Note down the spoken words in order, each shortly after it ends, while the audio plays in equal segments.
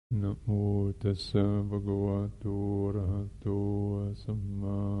Namo tassa bhagavato arahato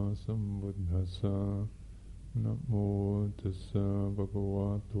samma sambuddhassa. Namo tassa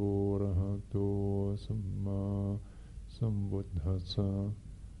bhagavato arahato samma sambuddhassa.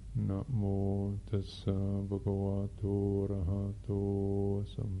 Namo tassa bhagavato arahato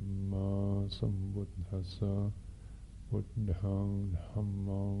samma sambuddhassa. Buddhang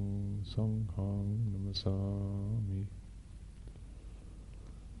dhammang sanghang namasami.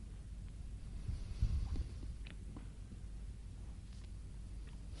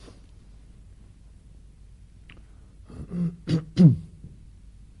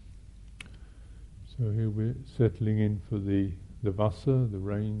 So here we're settling in for the Vassa, the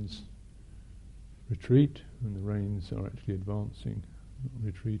rains retreat, and the rains are actually advancing, not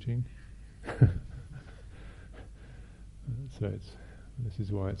retreating. So this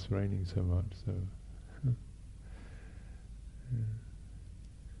is why it's raining so much. So,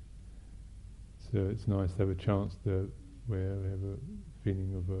 so it's nice to have a chance where we have a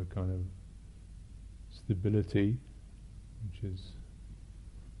feeling of a kind of stability, which is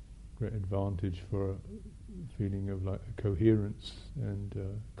great advantage for a feeling of like a coherence and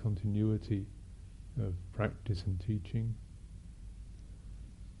continuity of practice and teaching.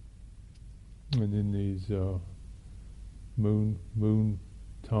 And in these moon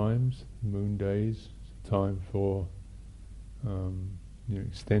times, moon days, it's time for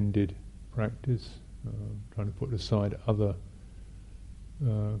extended practice, trying to put aside other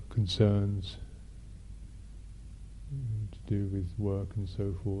concerns to do with work and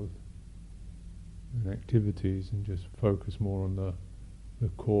so forth and activities, and just focus more on the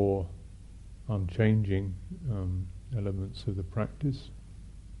core unchanging elements of the practice.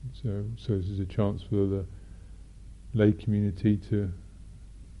 So this is a chance for the lay community to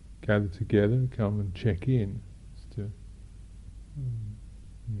gather together, come and check in as to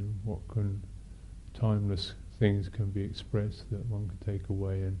what timeless things can be expressed that one can take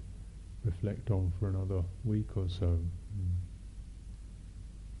away and reflect on for another week or so.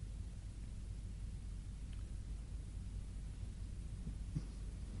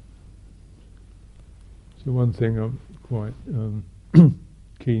 So one thing I'm quite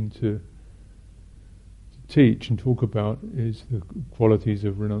keen to teach and talk about is the qualities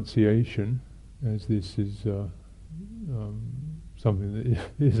of renunciation, as this is something that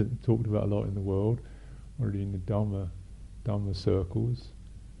isn't talked about a lot in the world, already in the Dhamma circles.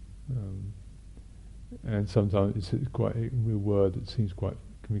 And sometimes it's quite a word that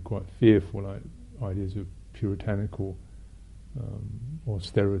can be quite fearful, like ideas of puritanical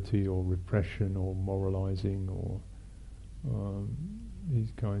austerity or repression or moralizing or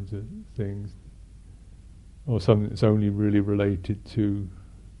these kinds of things, or something that's only really related to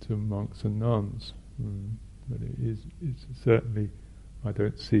monks and nuns. But it's certainly, I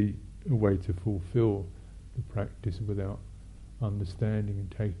don't see a way to fulfill the practice without understanding and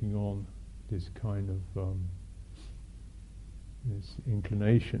taking on this kind of this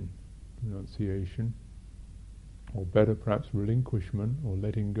inclination, renunciation, or better perhaps relinquishment or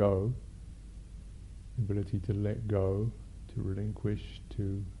letting go, ability to let go, to relinquish,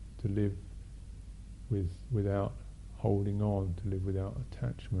 to live without holding on, to live without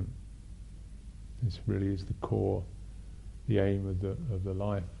attachment. This really is the core, the aim of the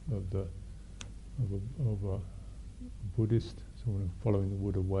life of a Buddhist, someone following the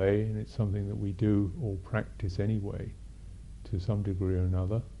Buddha way, and it's something that we do all practice anyway, to some degree or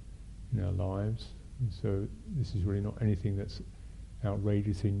another, in our lives. And so this is really not anything that's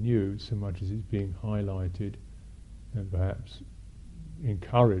outrageously new, so much as it's being highlighted and perhaps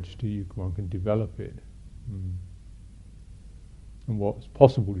encouraged. One can develop it. And what's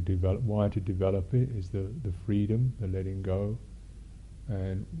possible to develop, why to develop it, is the freedom, the letting go,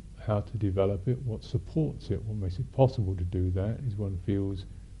 and how to develop it, what supports it, what makes it possible to do that is one feels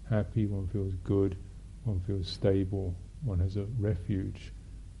happy, one feels good, one feels stable, one has a refuge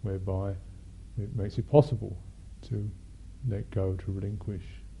whereby it makes it possible to let go, to relinquish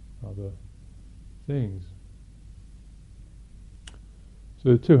other things. So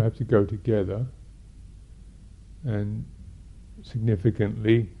the two have to go together, and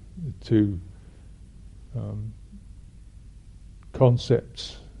significantly the two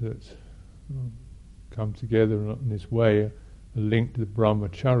concepts that come together in this way are linked to the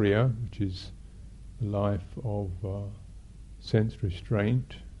brahmacharya, which is the life of sense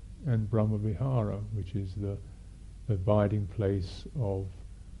restraint, and brahmavihara, which is the abiding place of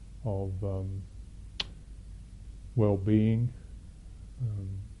well-being,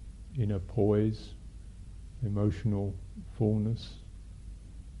 inner poise, emotional fullness.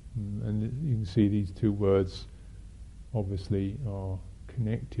 And you can see these two words obviously are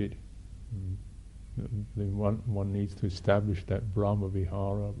connected. Then one needs to establish that Brahma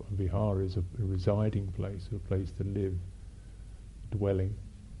Vihara. A vihara is a residing place, a place to live, dwelling.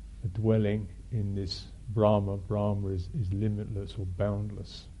 A dwelling in this Brahma. Brahma is limitless or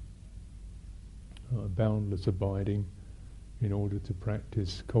boundless. Boundless abiding in order to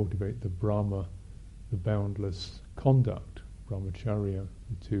practice, cultivate the Brahma, the boundless conduct, brahmacharya,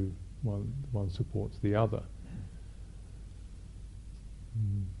 the two, one supports the other.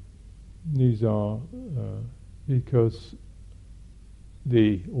 These are because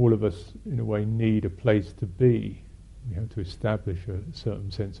all of us in a way need a place to be. We have to establish a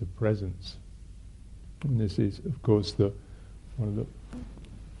certain sense of presence. And this is, of course, one of the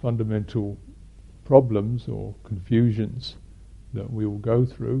fundamental problems or confusions that we all go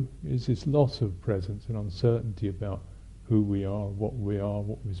through, is this loss of presence and uncertainty about who we are, what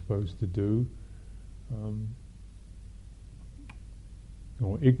we're supposed to do,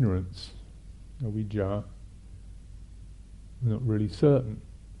 or ignorance, avijja. We're not really certain.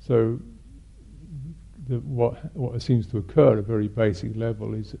 So what seems to occur at a very basic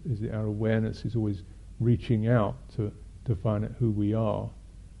level is that our awareness is always reaching out to find out who we are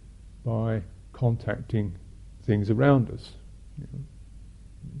by contacting things around us.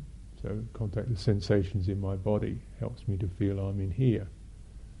 So contact the sensations in my body helps me to feel I'm in here.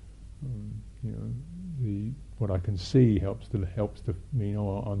 What I can see helps to mean,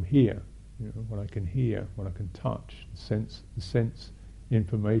 I'm here. What I can hear, what I can touch, the sense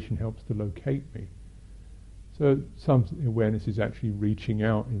information helps to locate me. So some awareness is actually reaching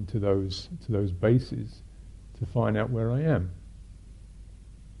out into those bases to find out where I am.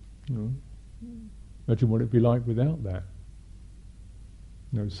 Imagine what it'd be like without that.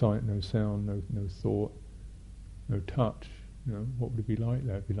 No sight, no sound, no thought, no touch. What would it be like?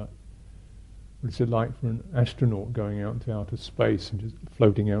 That'd be like. What's it like for an astronaut going out into outer space and just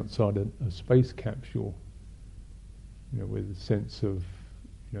floating outside a space capsule? With a sense of,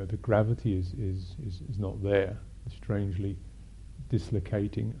 the gravity is not there, strangely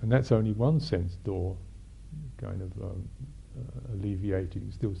dislocating, and that's only one sense door, kind of alleviating.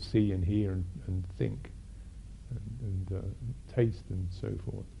 You still see and hear and think, and taste and so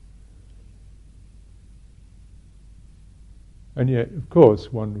forth. And yet, of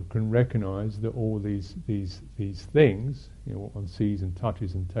course, one can recognise that all these things, what one sees and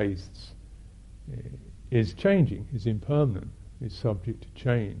touches and tastes, is changing, is impermanent, is subject to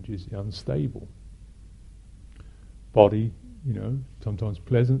change, is unstable. Body, sometimes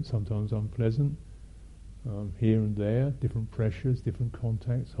pleasant, sometimes unpleasant, here and there, different pressures, different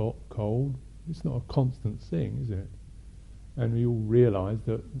contacts, hot, cold. It's not a constant thing, is it? And we all realise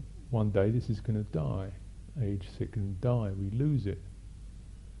that one day this is going to die. Age, sick and die, we lose it.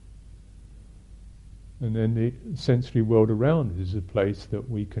 And then the sensory world around us is a place that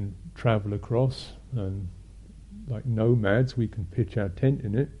we can travel across, and like nomads we can pitch our tent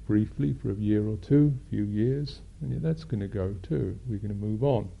in it briefly for a year or two, a few years, and yet that's going to go too. We're going to move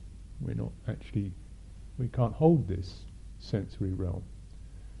on. We can't hold this sensory realm.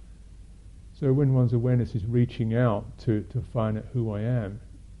 So when one's awareness is reaching out to find out who I am,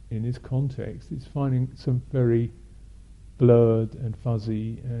 in this context, it's finding some very blurred and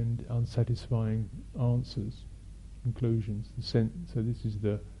fuzzy and unsatisfying answers, conclusions. So this is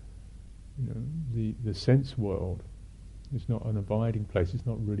the sense world. It's not an abiding place. It's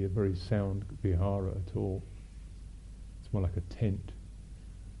not really a very sound vihara at all. It's more like a tent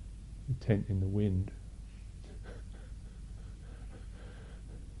in the wind.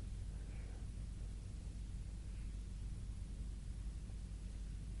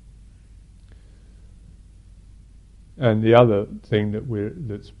 And the other thing that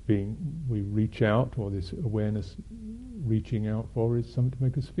we reach out, or this awareness reaching out for, is something to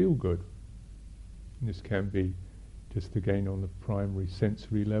make us feel good. And this can be just again on the primary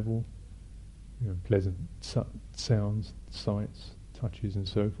sensory level, pleasant sounds, sights, touches, and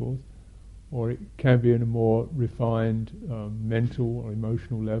so forth. Or it can be in a more refined mental or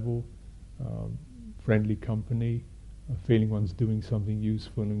emotional level, friendly company, feeling one's doing something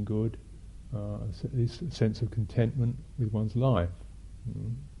useful and good. This sense of contentment with one's life.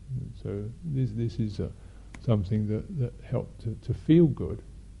 So this is something that helped to feel good,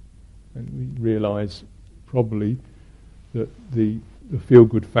 and we realise probably that the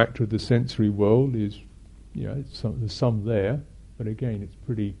feel-good factor of the sensory world is, there's some there, but again it's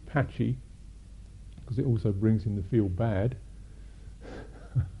pretty patchy, because it also brings in the feel-bad,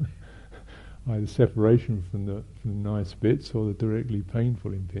 either separation from the nice bits or the directly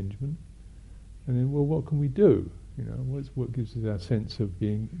painful impingement. And then, what can we do? What gives us our sense of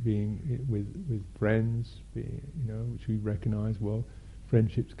being with friends, which we recognise? Well,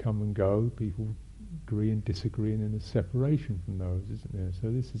 friendships come and go, people agree and disagree, and then there's separation from those, isn't there?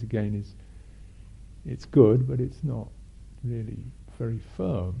 So this is again it's good, but it's not really very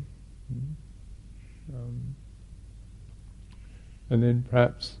firm. And then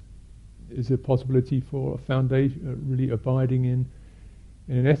perhaps is a possibility for a foundation really abiding in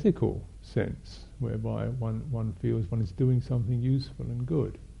an ethical sense, whereby one feels one is doing something useful and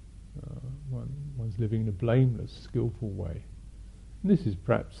good. One's living in a blameless, skillful way. And this is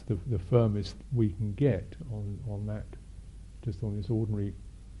perhaps the firmest we can get on that, just on this ordinary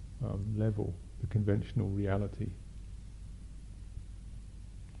level, the conventional reality.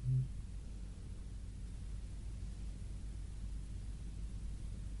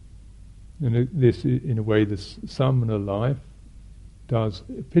 And this, in a way, the samana life does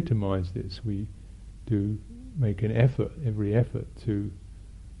epitomize this. We do make an effort, every effort, to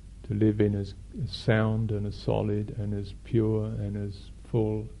live in as sound and as solid and as pure and as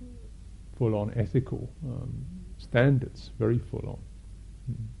full on ethical standards, very full on.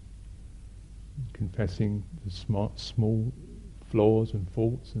 Confessing the small flaws and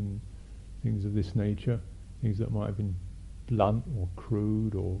faults and things of this nature, things that might have been blunt or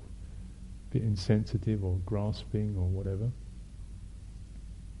crude or a bit insensitive or grasping or whatever.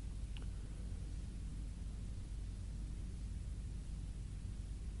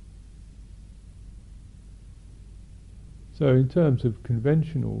 So in terms of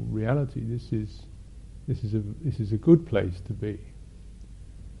conventional reality, this is a good place to be.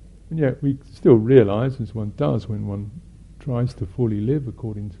 And yet we still realise, as one does when one tries to fully live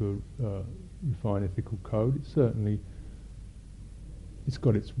according to a refined ethical code, it's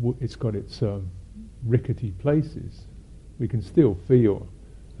got its rickety places. We can still feel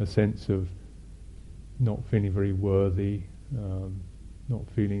a sense of not feeling very worthy, not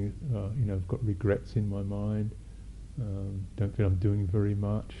feeling, I've got regrets in my mind. Don't feel I'm doing very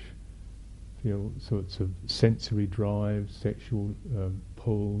much. Feel sorts of sensory drives, sexual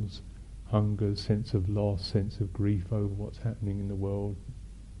pulls, hunger, sense of loss, sense of grief over what's happening in the world,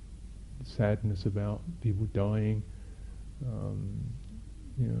 sadness about people dying,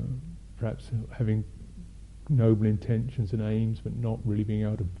 perhaps having noble intentions and aims but not really being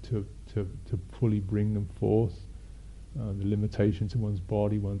able to fully bring them forth, the limitations of one's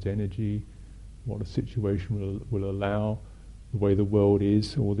body, one's energy, what a situation will allow, the way the world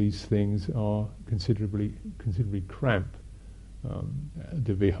is. All these things are considerably cramp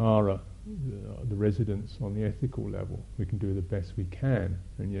the vihara, the residence on the ethical level. We can do the best we can,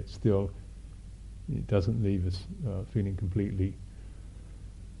 and yet still it doesn't leave us feeling completely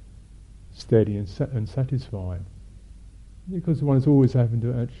steady and satisfied, because one is always having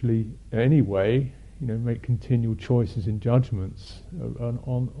to actually, anyway, make continual choices and judgments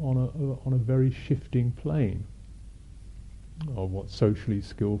on a very shifting plane of what's socially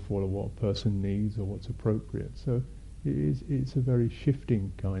skillful or what a person needs or what's appropriate. So it's a very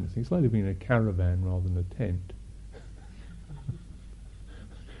shifting kind of thing. It's like living in a caravan rather than a tent.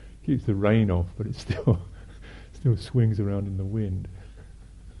 Keeps the rain off, but it still swings around in the wind.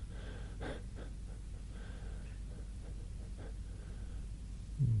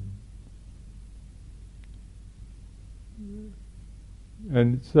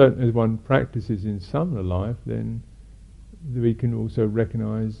 And certainly as one practices in samana life, then we can also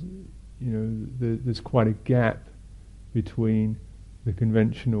recognise, there's quite a gap between the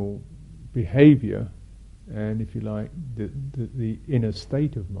conventional behaviour and, if you like, the inner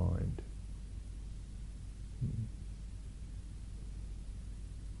state of mind.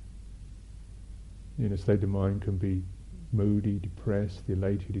 The inner state of mind can be moody, depressed,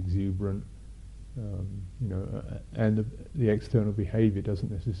 elated, exuberant, and the external behaviour doesn't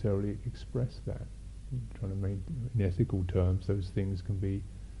necessarily express that. Trying to make, in ethical terms, those things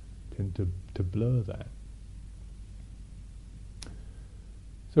tend to blur that.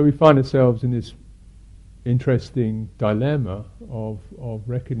 So we find ourselves in this interesting dilemma of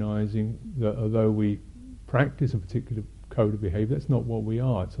recognising that although we practice a particular code of behaviour, that's not what we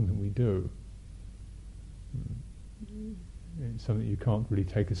are, it's something we do. It's something you can't really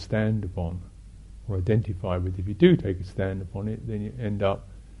take a stand upon or identify with. If you do take a stand upon it, then you end up,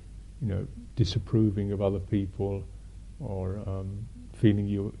 disapproving of other people, or feeling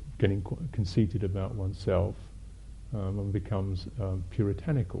you're getting conceited about oneself, and becomes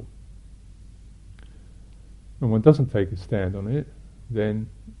puritanical. When one doesn't take a stand on it, then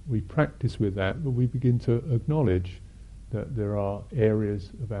we practice with that, but we begin to acknowledge that there are areas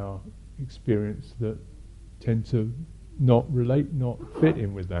of our experience that tend to not fit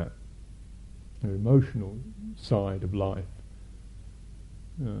in with that, the emotional side of life.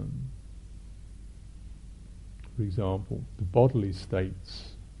 for example, the bodily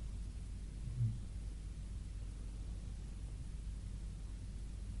states.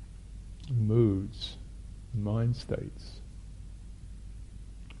 The moods, the mind states.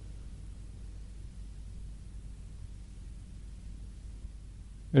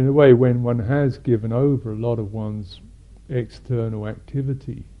 In a way, when one has given over a lot of one's external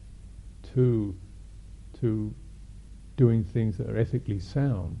activity to doing things that are ethically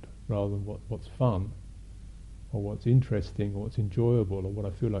sound rather than what's fun or what's interesting or what's enjoyable or what I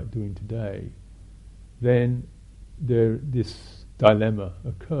feel like doing today, then this dilemma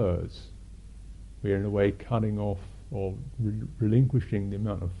occurs. We're in a way cutting off or relinquishing the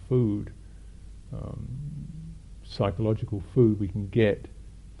amount of food, psychological food we can get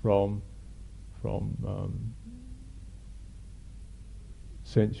from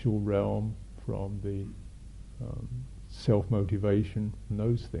sensual realm, from the self-motivation, and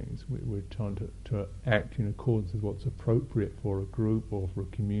those things. We're trying to act in accordance with what's appropriate for a group or for a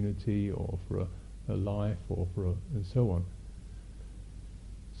community or for a life or and so on.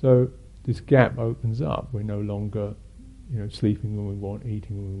 So this gap opens up. We're no longer, sleeping when we want,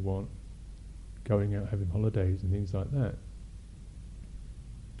 eating when we want, going out having holidays and things like that.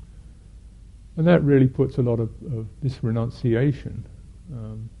 And that really puts a lot of this renunciation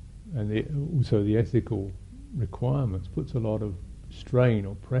and also the ethical requirements puts a lot of strain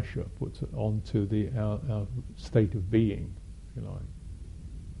or pressure, puts it onto our state of being, if you like.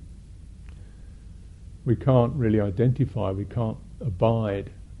 We can't really identify, we can't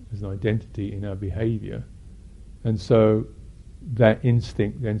abide as an identity in our behaviour, and so that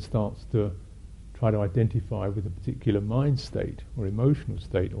instinct then starts to try to identify with a particular mind state or emotional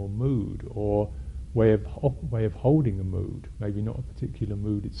state or mood or way of holding a mood, maybe not a particular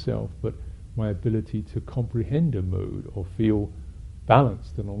mood itself, but my ability to comprehend a mood or feel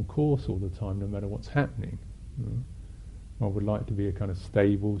balanced and on course all the time, no matter what's happening. I would like to be a kind of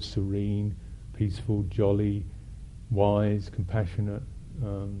stable, serene, peaceful, jolly, wise, compassionate,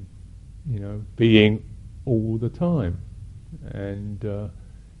 being all the time, and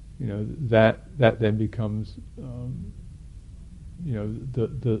that then becomes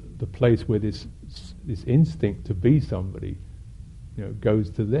the place where this instinct to be somebody goes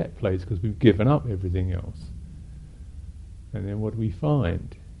to that place because we've given up everything else. And then what do we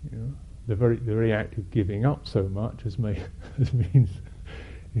find? The very act of giving up so much means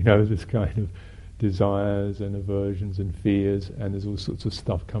this kind of desires and aversions and fears, and there's all sorts of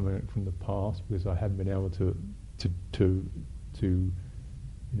stuff coming out from the past because I haven't been able to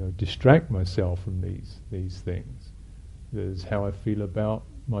distract myself from these things. There's how I feel about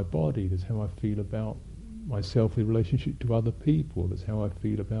my body. There's how I feel about myself in relationship to other people. There's how I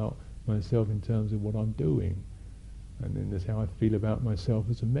feel about myself in terms of what I'm doing. And then there's how I feel about myself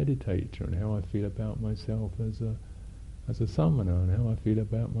as a meditator, and how I feel about myself as a samana, and how I feel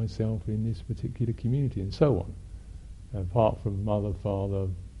about myself in this particular community, and so on. Apart from mother, father,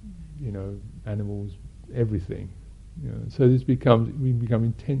 animals, everything. So we become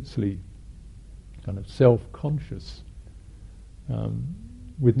intensely kind of self-conscious,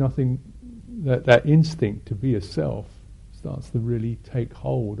 with nothing. That instinct to be a self starts to really take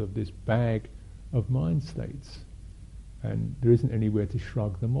hold of this bag of mind states, and there isn't anywhere to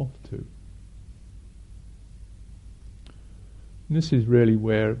shrug them off to. And this is really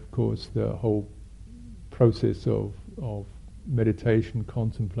where, of course, the whole process of meditation,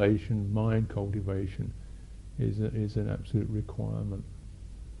 contemplation, mind cultivation is an absolute requirement,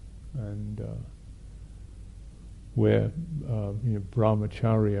 and where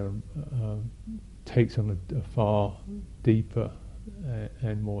brahmacharya takes on a far deeper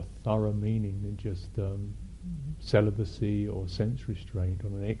and more thorough meaning than just celibacy or sense restraint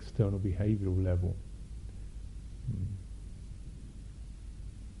on an external behavioural level.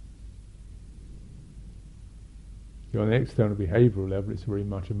 So on the external behavioural level, it's very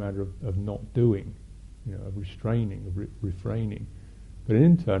much a matter of not doing, of restraining, of refraining. But at an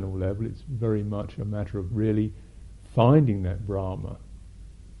internal level, it's very much a matter of really finding that Brahma,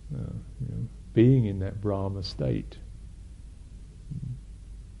 being in that Brahma state.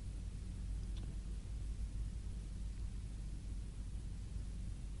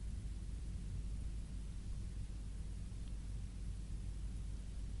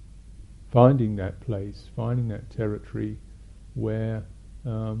 Finding that place, finding that territory where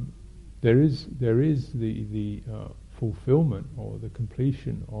there is the fulfillment or the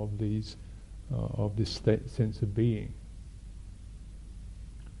completion of these of this sense of being,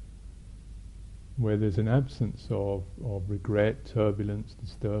 where there's an absence of regret, turbulence,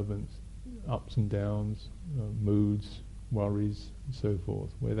 disturbance, ups and downs, moods, worries, and so forth,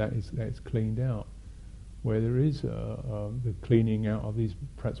 where that is cleaned out, where there is the cleaning out of these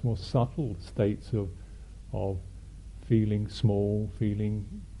perhaps more subtle states of feeling small, feeling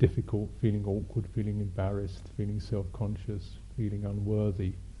difficult, feeling awkward, feeling embarrassed, feeling self-conscious, feeling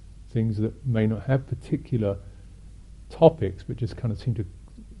unworthy. Things that may not have particular topics, but just kind of seem to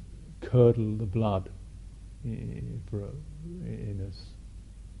curdle the blood in us,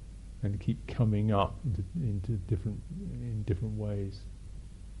 and keep coming up into different ways.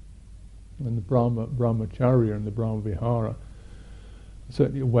 And the brahmacharya and the brahmavihara are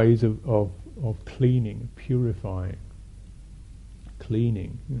certainly ways of cleaning, purifying.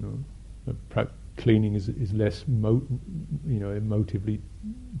 Cleaning, perhaps cleaning is less emotively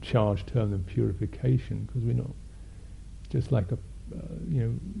charged term than purification, because we're not just like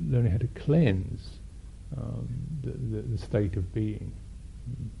learning how to cleanse the state of being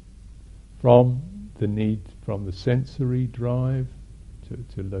from the need, from the sensory drive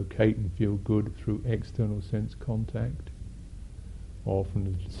to locate and feel good through external sense contact, or from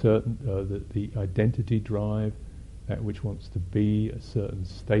the identity drive, that which wants to be a certain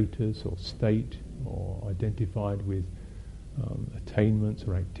status or state, or identified with attainments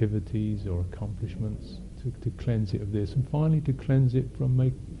or activities or accomplishments, to cleanse it of this, and finally to cleanse it from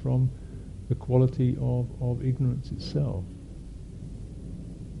the quality of ignorance itself.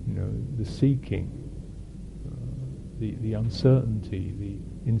 The seeking, the uncertainty,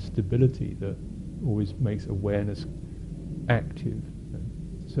 the instability that always makes awareness active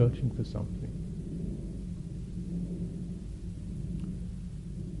and searching for something.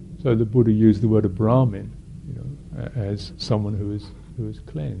 So the Buddha used the word of Brahmin, as someone who is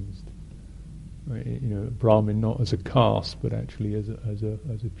cleansed. Brahmin not as a caste, but actually as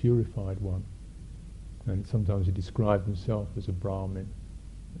a purified one. And sometimes he described himself as a Brahmin,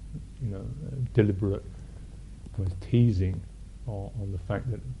 deliberate, was teasing on the fact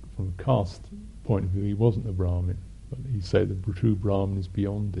that from a caste point of view he wasn't a Brahmin, but he said the true Brahmin is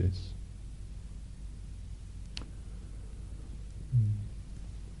beyond this.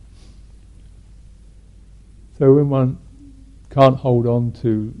 So when one can't hold on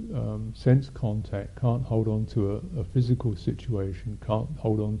to sense contact, can't hold on to a physical situation, can't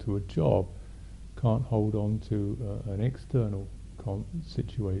hold on to a job, can't hold on to an external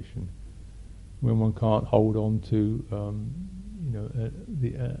situation, when one can't hold on to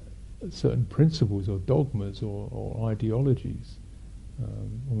certain principles or dogmas or ideologies,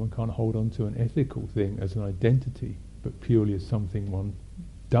 when one can't hold on to an ethical thing as an identity, but purely as something one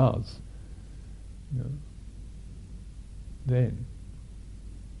does, then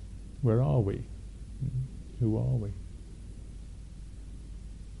where are we? Who are we?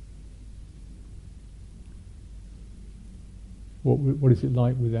 What is it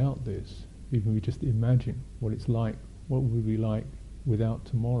like without this? Even we just imagine what it's like. What would it be like without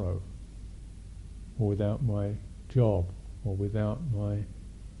tomorrow, or without my job, or without my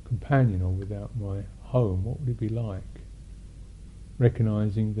companion, or without my home? What would it be like?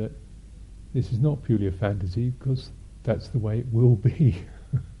 Recognizing that this is not purely a fantasy, because that's the way it will be.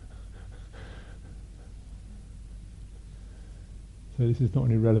 So this is not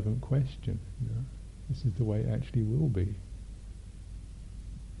an irrelevant question. This is the way it actually will be.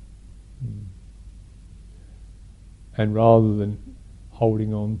 And rather than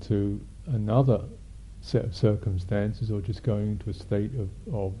holding on to another set of circumstances, or just going into a state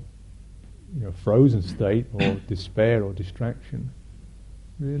of frozen state, or despair or distraction,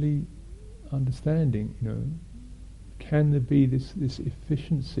 really understanding, can there be this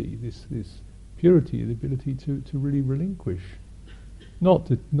efficiency, this purity, the ability to really relinquish, not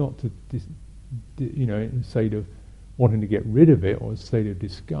to in a state of wanting to get rid of it, or a state of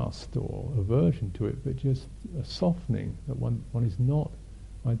disgust or aversion to it, but just a softening, that one is not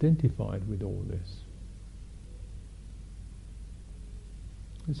identified with all this.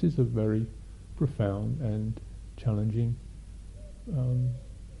 This is a very profound and challenging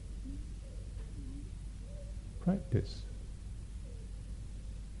practice.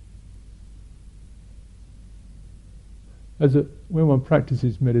 When one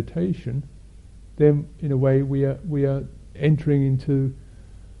practices meditation, then in a way we are entering into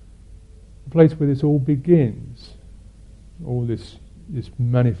a place where this all begins. All this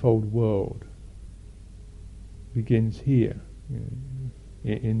manifold world begins here,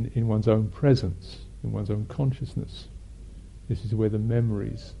 in one's own presence, in one's own consciousness. This is where the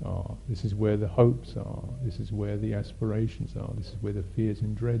memories are. This is where the hopes are. This is where the aspirations are. This is where the fears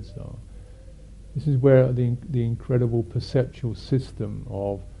and dreads are. This is where the incredible perceptual system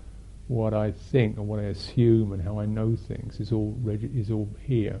of what I think and what I assume and how I know things is all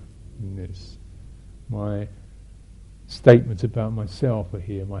here in this. My statements about myself are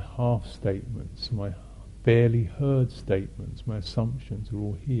here. My half statements, my barely heard statements, my assumptions are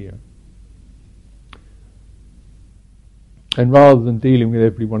all here. And rather than dealing with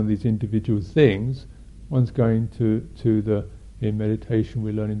every one of these individual things, one's going to the, in meditation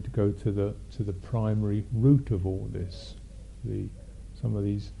we're learning to go to the primary root of all this, some of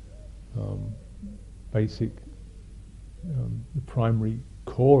these basic, the primary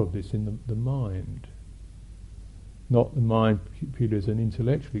core of this in the mind. Not the mind purely as an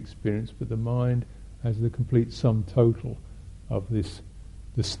intellectual experience, but the mind as the complete sum total of this,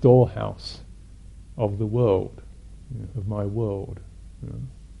 the storehouse of the world, of my world.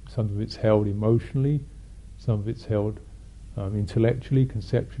 Some of it's held emotionally, some of it's held intellectually,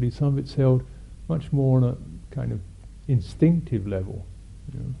 conceptually, some of it's held much more on a kind of instinctive level,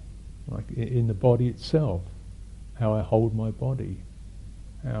 like in the body itself, how I hold my body,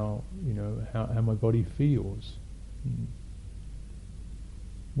 how my body feels,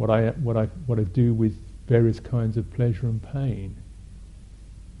 what I do with various kinds of pleasure and pain,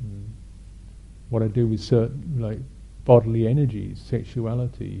 what I do with certain like bodily energies,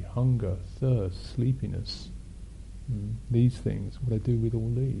 sexuality, hunger, thirst, sleepiness, these things, what I do with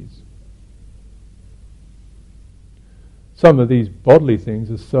all these. Some of these bodily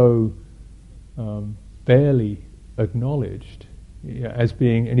things are so barely acknowledged as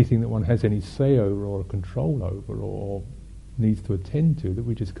being anything that one has any say over or control over or needs to attend to, that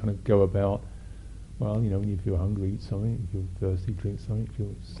we just kind of go about, well, when you feel hungry, eat something, if you feel thirsty, drink something, if you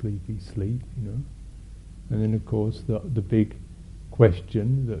feel sleepy, sleep, And then, of course, the big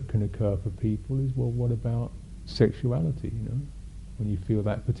question that can occur for people is, well, what about sexuality, When you feel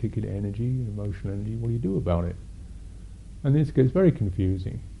that particular energy, emotional energy, what do you do about it? And this gets very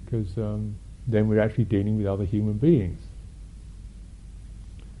confusing, because then we're actually dealing with other human beings.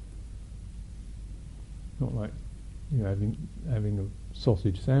 Not like having a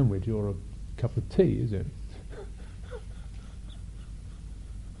sausage sandwich or a cup of tea, is it?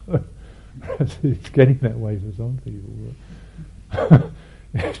 It's getting that way for some people. But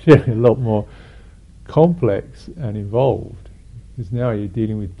it's getting a lot more complex and involved, because now you're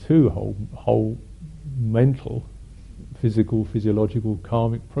dealing with two whole mental, physical, physiological,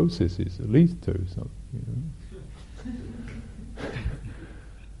 karmic processes, at least two.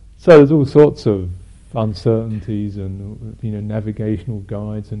 So there's all sorts of uncertainties and navigational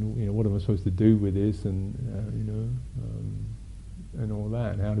guides and what am I supposed to do with this and and all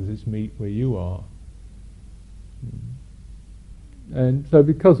that, and how does this meet where you are? And so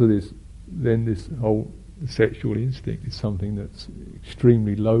because of this, then this whole sexual instinct is something that's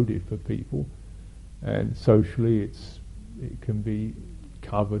extremely loaded for people, and socially it can be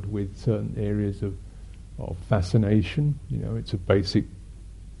covered with certain areas of fascination. It's a basic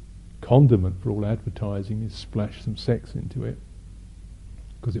condiment for all advertising is splash some sex into it,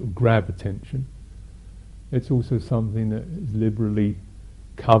 because it will grab attention. It's also something that is liberally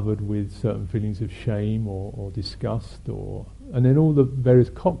covered with certain feelings of shame or disgust, and then all the various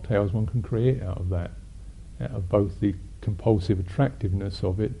cocktails one can create out of that, out of both the compulsive attractiveness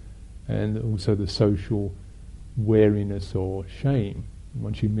of it and also the social wariness or shame. And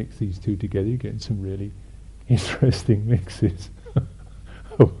once you mix these two together, you get some really interesting mixes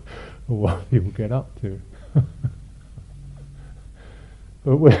of what people get up to.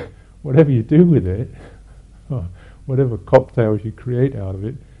 But whatever you do with it, whatever cocktails you create out of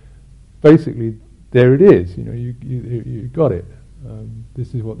it, basically there it is. You got it.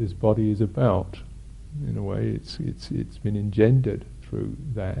 This is what this body is about. In a way, it's been engendered through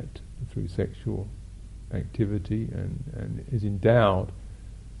sexual activity, and is endowed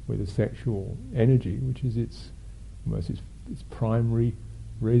with a sexual energy, which is its primary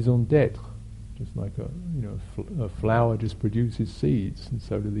raison d'être. Just like a flower just produces seeds, and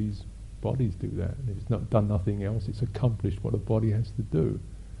so do these bodies do that. And if it's not done nothing else, it's accomplished what a body has to do.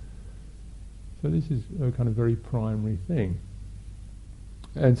 So this is a kind of very primary thing.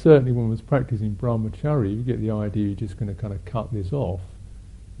 And certainly when one's practicing brahmacharya, you get the idea you're just going to kind of cut this off.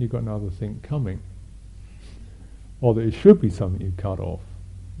 You've got another thing coming. Or that it should be something you cut off,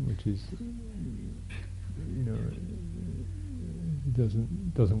 which is,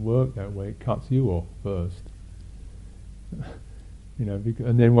 it doesn't work that way. It cuts you off first.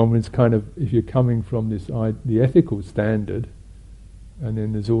 And then one was kind of, if you're coming from the ethical standard, and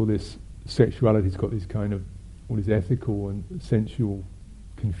then there's all this sexuality's got this kind of all this ethical and sensual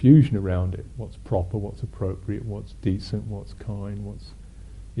confusion around it. What's proper, what's appropriate, what's decent, what's kind, what's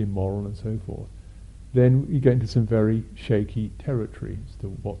immoral, and so forth. Then you get into some very shaky territory as to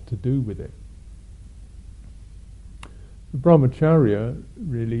what to do with it. The brahmacharya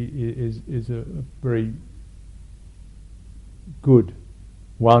really is a very good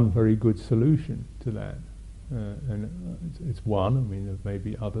solution to that. it's one. I mean, there may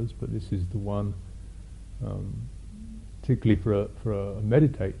be others, but this is the one, particularly for a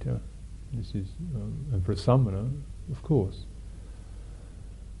meditator. This is, and for a samana, of course.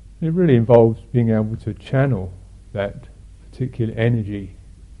 It really involves being able to channel that particular energy,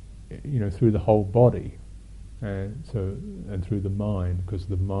 through the whole body, and through the mind, because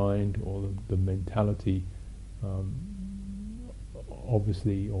the mind or the mentality,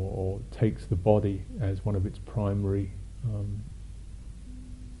 obviously, or takes the body as one of its primary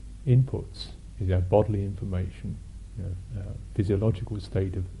inputs. Is our bodily information, our physiological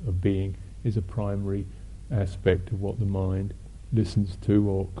state of being is a primary aspect of what the mind listens to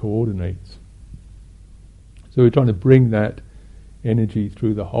or coordinates. So we're trying to bring that energy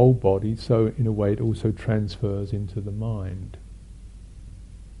through the whole body, so in a way it also transfers into the mind.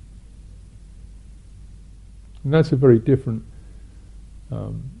 And that's a very different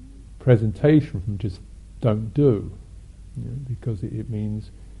presentation from just don't do, because it means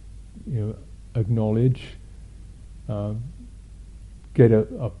acknowledge, get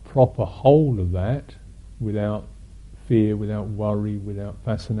a proper hold of that without fear, without worry, without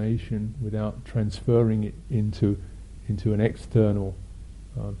fascination, without transferring it into an external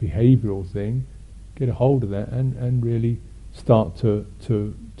behavioural thing. Get a hold of that and really start to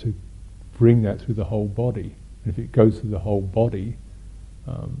bring that through the whole body. And if it goes through the whole body,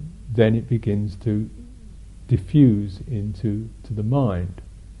 then it begins to diffuse into the mind.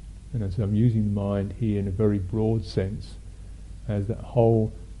 And so I'm using the mind here in a very broad sense as that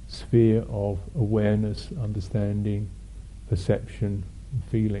whole sphere of awareness, understanding, perception, and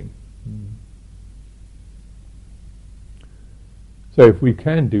feeling. So if we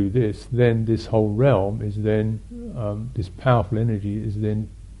can do this, then this whole realm is then, this powerful energy is then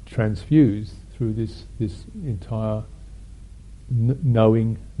transfused through this entire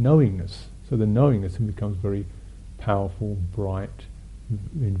knowingness. So the knowingness becomes very powerful, bright,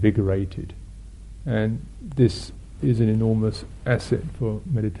 invigorated. And this is an enormous asset for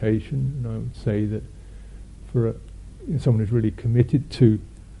meditation. And I would say that for someone who's really committed to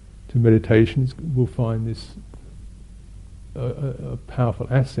meditation will find this a powerful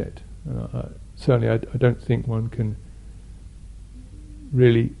asset. Certainly I don't think one can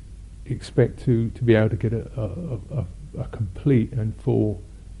really expect to be able to get a complete and full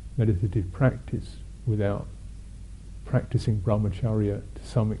meditative practice without practicing brahmacharya to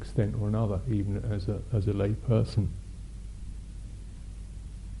some extent or another, even as a lay person.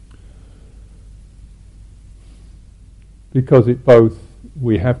 Because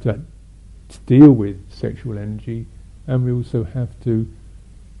we have to deal with sexual energy, and we also have to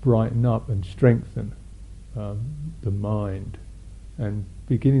brighten up and strengthen the mind, and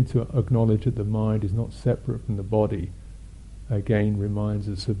beginning to acknowledge that the mind is not separate from the body again reminds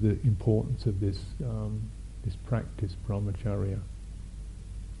us of the importance of this practice, brahmacharya.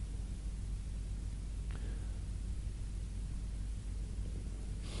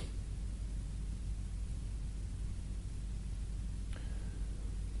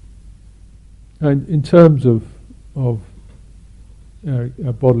 And in terms of our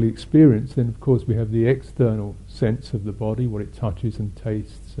bodily experience, then of course we have the external sense of the body, what it touches and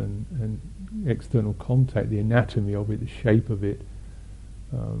tastes, and external contact, the anatomy of it, the shape of it,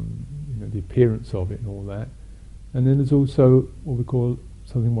 the appearance of it and all that. And then there's also what we call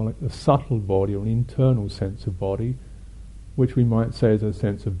something more like a subtle body, or an internal sense of body, which we might say is a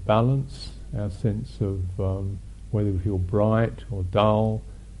sense of balance, our sense of whether we feel bright or dull,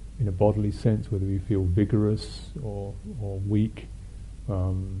 in a bodily sense, whether we feel vigorous or weak.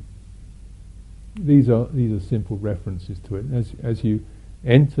 These are simple references to it. As you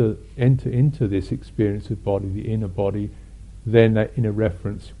enter into this experience of body, the inner body, then that inner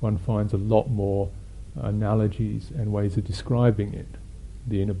reference, one finds a lot more analogies and ways of describing it.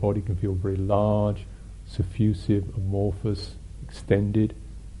 The inner body can feel very large, suffusive, amorphous, extended,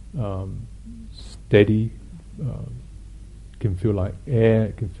 steady. It can feel like air,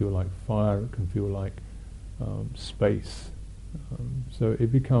 it can feel like fire, it can feel like space. So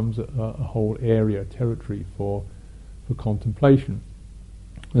it becomes a whole area, territory for contemplation.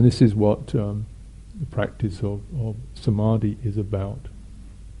 And this is what the practice of samadhi is about.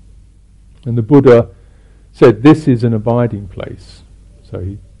 And the Buddha said this is an abiding place. So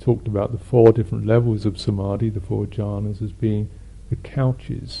he talked about the 4 different levels of samadhi, the 4 jhanas, as being the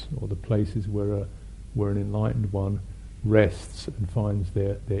couches, or the places where an enlightened one rests and finds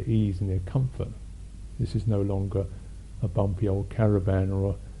their ease and their comfort. This is no longer a bumpy old caravan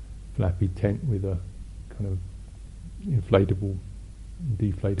or a flappy tent with a kind of inflatable,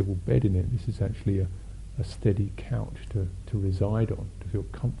 deflatable bed in it. This is actually a steady couch to reside on, to feel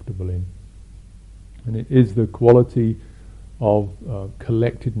comfortable in. And it is the quality of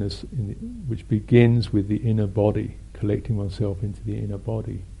collectedness which begins with the inner body, collecting oneself into the inner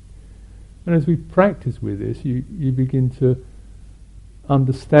body. And as we practice with this, you begin to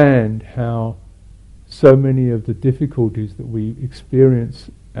understand how so many of the difficulties that we experience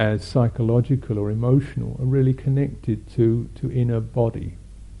as psychological or emotional are really connected to inner body.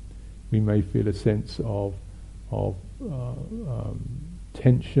 We may feel a sense of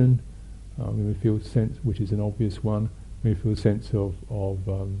tension. We may feel a sense, which is an obvious one. We may feel a sense of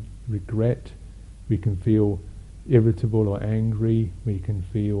regret. We can feel irritable or angry. We can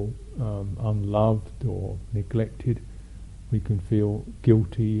feel unloved or neglected. We can feel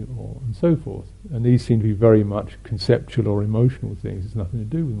guilty, and so forth. And these seem to be very much conceptual or emotional things. It's nothing to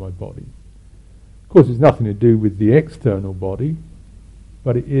do with my body. Of course, it's nothing to do with the external body,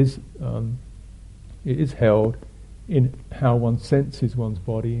 but it is held in how one senses one's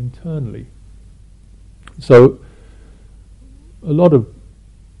body internally. So, a lot of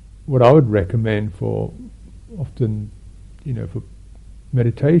what I would recommend for often, for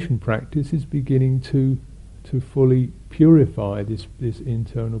meditation practice is beginning to fully purify this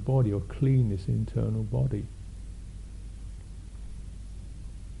internal body, or clean this internal body.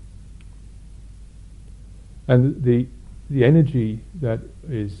 And the energy that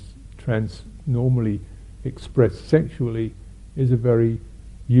is normally expressed sexually is a very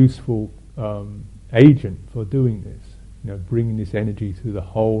useful agent for doing this, bringing this energy through the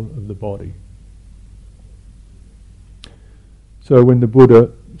whole of the body. So when the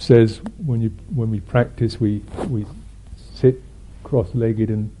Buddha says, when we practice, we sit cross-legged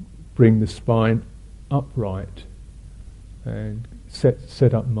and bring the spine upright and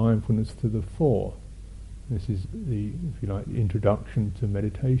set up mindfulness to the fore. This is the, if you like, the introduction to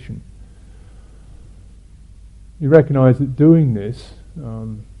meditation. You recognize that doing this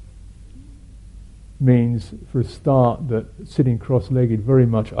means, for a start, that sitting cross-legged very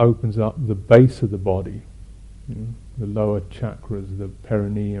much opens up the base of the body. The lower chakras, the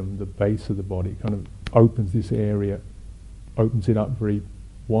perineum, the base of the body, kind of opens this area, opens it up very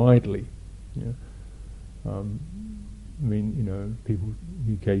widely. People,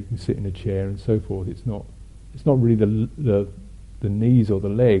 you can sit in a chair and so forth. It's not really the knees or the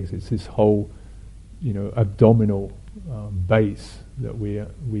legs. It's this whole, abdominal base that we're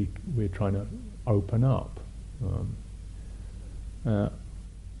trying to open up,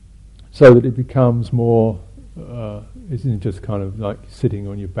 so that it becomes more. Isn't just kind of like sitting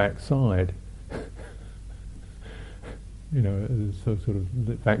on your backside. So sort of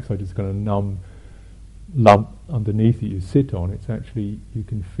the backside is kind of numb lump underneath that you sit on. It's actually, you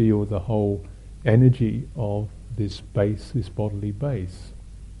can feel the whole energy of this base, this bodily base.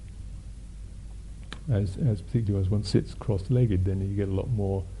 As particularly as one sits cross-legged, then you get a lot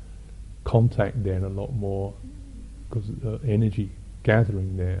more contact there, and a lot more because of the energy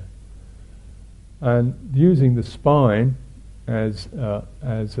gathering there. And using the spine as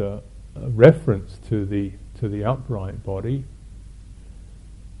a reference to the upright body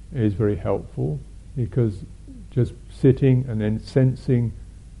is very helpful, because just sitting and then sensing,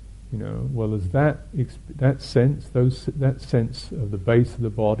 as that sense of the base of the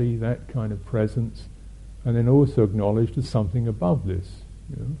body, that kind of presence, and then also acknowledge there's something above this.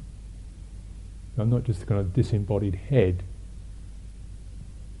 I'm not just a kind of disembodied head.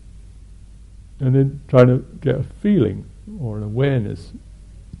 And then trying to get a feeling or an awareness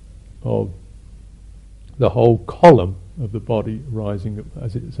of the whole column of the body rising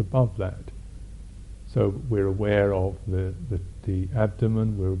as it's above that. So we're aware of the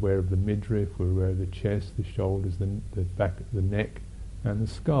abdomen, we're aware of the midriff, we're aware of the chest, the shoulders, the back, the neck, and the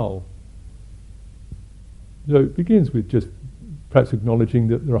skull. So it begins with just perhaps acknowledging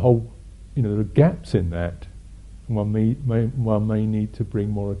that there are gaps in that. One may need to bring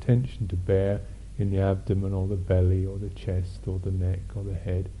more attention to bear in the abdomen or the belly or the chest or the neck or the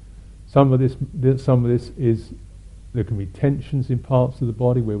head. Some of this is, there can be tensions in parts of the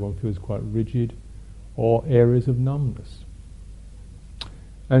body where one feels quite rigid, or areas of numbness.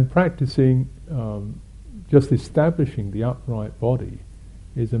 And practicing, just establishing the upright body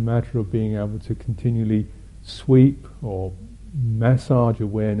is a matter of being able to continually sweep or massage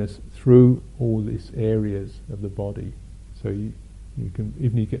awareness through all these areas of the body. So you can,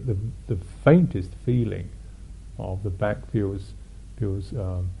 even you get the faintest feeling of the back feels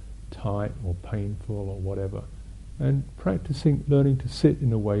tight or painful or whatever, and practicing learning to sit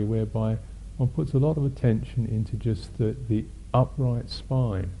in a way whereby one puts a lot of attention into just the upright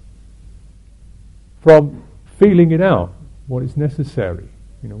spine, from feeling it out, what is necessary,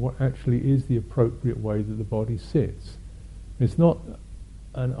 what actually is the appropriate way that the body sits. It's not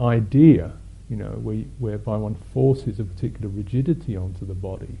an idea whereby one forces a particular rigidity onto the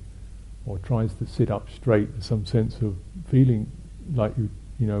body, or tries to sit up straight with some sense of feeling like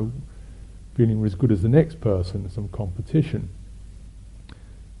feeling as good as the next person, some competition.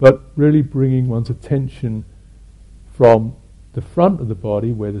 But really bringing one's attention from the front of the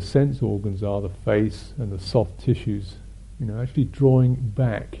body, where the sense organs are, the face and the soft tissues, actually drawing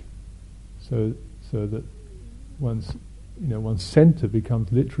back, so that one's centre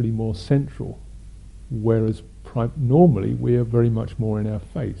becomes literally more central, whereas normally we are very much more in our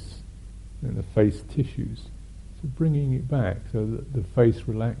face, in the face tissues. So bringing it back so that the face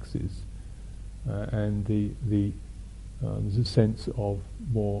relaxes, and there's a sense of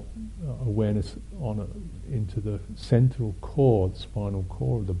more awareness into the central core, the spinal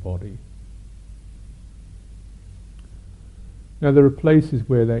core of the body. Now there are places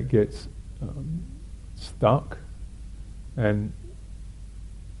where that gets stuck, and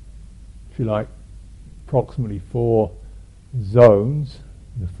if you like, approximately 4 zones.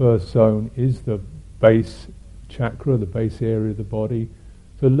 The first zone is the base chakra, the base area of the body.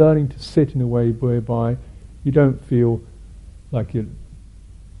 So learning to sit in a way whereby you don't feel like you're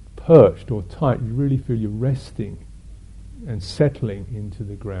perched or tight, you really feel you're resting and settling into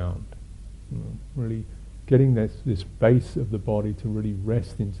the ground. Really getting this base of the body to really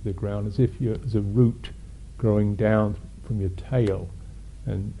rest into the ground, as if there's a root growing down from your tail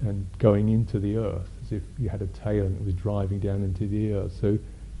and going into the earth, as if you had a tail and it was driving down into the earth. So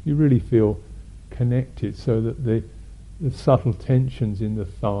you really feel connected, so that the subtle tensions in the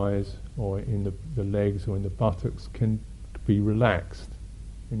thighs or in the legs or in the buttocks can be relaxed,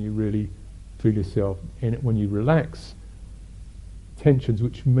 and you really feel yourself in it. When you relax tensions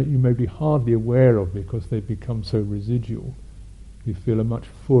which you may be hardly aware of because they become so residual, you feel a much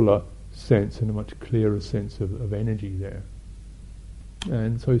fuller sense and a much clearer sense of energy there.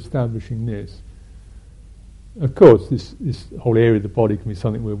 And so establishing this, of course, this whole area of the body can be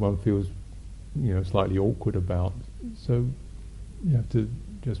something where one feels slightly awkward about, so you have to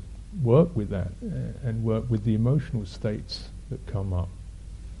just work with that and work with the emotional states that come up.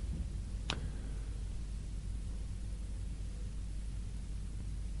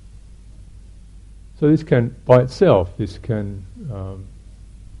 So this can, by itself,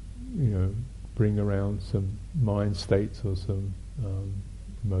 bring around some mind states or some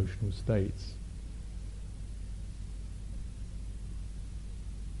emotional states.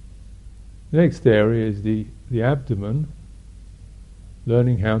 The next area is the abdomen,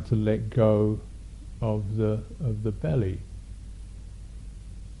 learning how to let go of the belly,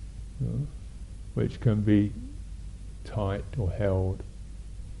 which can be tight or held.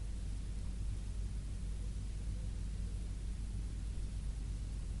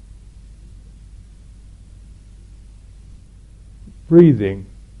 Breathing,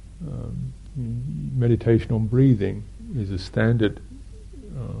 meditation on breathing is a standard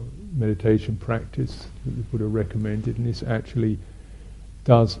meditation practice that the Buddha recommended, and this actually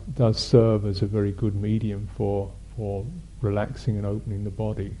does serve as a very good medium for relaxing and opening the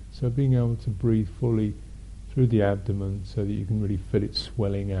body. So being able to breathe fully through the abdomen so that you can really feel it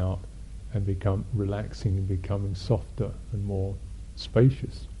swelling out and become relaxing and becoming softer and more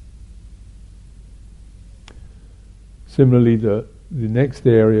spacious. Similarly, the next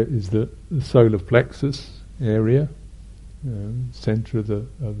area is the solar plexus area, center of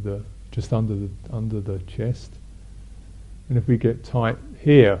the just under the chest. And if we get tight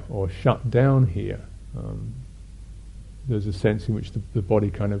here or shut down here, there's a sense in which the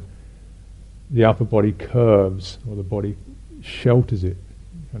body the upper body curves, or the body shelters it,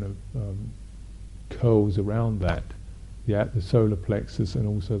 curls around that, the solar plexus and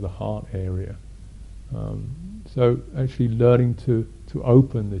also the heart area. So actually learning to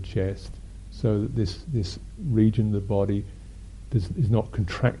open the chest so that this region of the body is not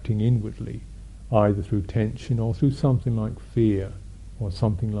contracting inwardly, either through tension or through something like fear or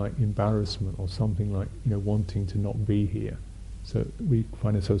something like embarrassment or something like wanting to not be here. So we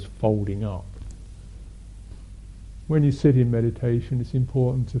find ourselves folding up. When you sit in meditation, it's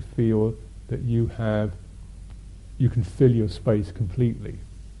important to feel that you can fill your space completely.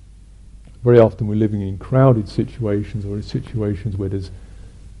 Very often we're living in crowded situations, or in situations where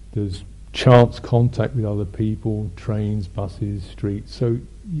there's chance contact with other people, trains, buses, streets. So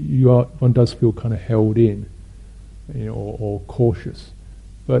one does feel kind of held in, or cautious.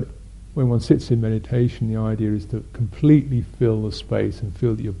 But when one sits in meditation, the idea is to completely fill the space and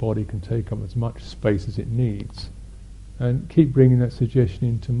feel that your body can take up as much space as it needs, and keep bringing that suggestion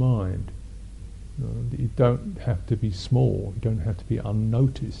into mind. That you don't have to be small, you don't have to be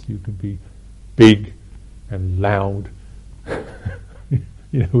unnoticed, you can be big and loud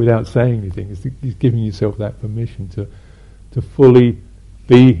without saying anything. It's giving yourself that permission to fully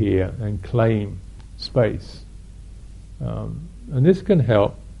be here and claim space. And this can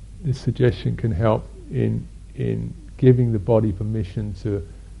help. This suggestion can help in giving the body permission to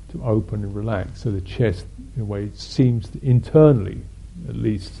open and relax. So the chest, in a way, seems to, internally, at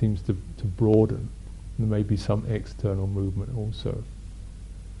least, seems to broaden. There may be some external movement also.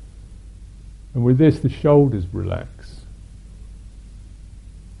 And with this, the shoulders relax.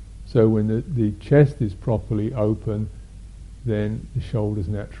 So when the chest is properly open, then the shoulders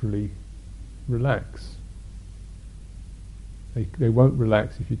naturally relax. They won't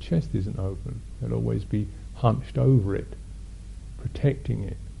relax if your chest isn't open. They'll always be hunched over it, protecting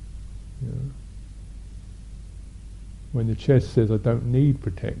it. When the chest says, I don't need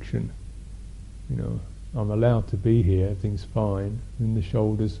protection, I'm allowed to be here, everything's fine, then the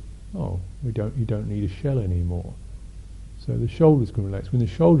shoulders, you don't need a shell anymore. So the shoulders can relax. When the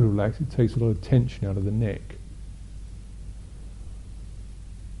shoulders relax, it takes a lot of tension out of the neck.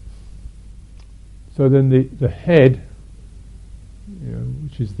 So then the head,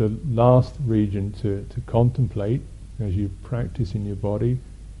 which is the last region to contemplate as you practice in your body,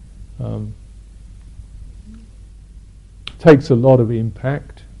 takes a lot of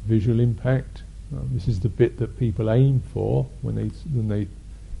impact, visual impact. This is the bit that people aim for when they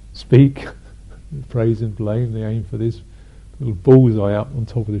speak, praise and blame. They aim for this little bullseye up on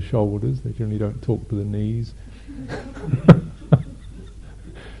top of the shoulders. They generally don't talk to the knees.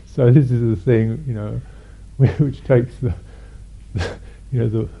 So this is the thing, which takes the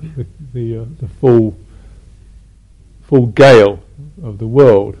full gale of the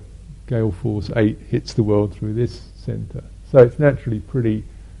world. Gale force 8 hits the world through this centre. So it's naturally pretty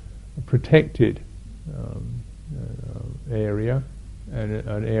protected area, and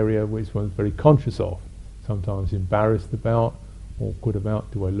an area which one's very conscious of, sometimes embarrassed about, awkward about.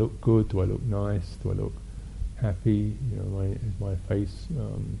 Do I look good? Do I look nice? Do I look happy? Is my face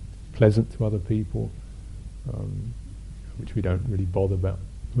pleasant to other people? Which we don't really bother about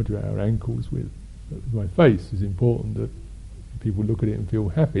our ankles with. But my face is important, that people look at it and feel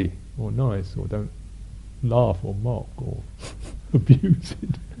happy or nice, or don't laugh or mock or abuse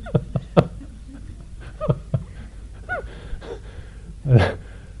it.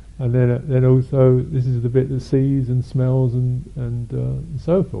 And then also, this is the bit that sees and smells and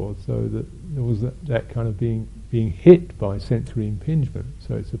so forth. So that there was that kind of being hit by sensory impingement.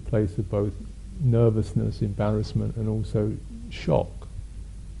 So it's a place of both nervousness, embarrassment, and also shock.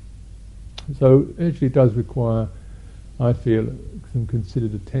 So it actually does require, I feel, some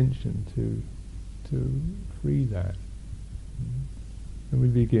considered attention to free that. And we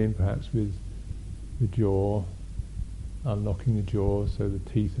begin perhaps with the jaw, unlocking the jaw so the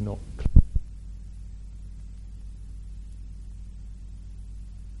teeth are not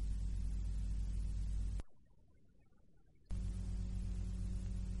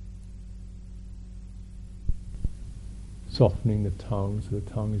softening the tongue, so the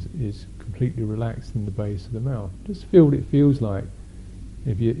tongue is completely relaxed in the base of the mouth. Just feel what it feels like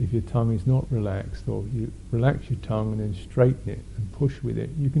if your tongue is not relaxed, or you relax your tongue and then straighten it and push with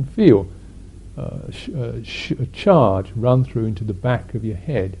it. You can feel a charge run through into the back of your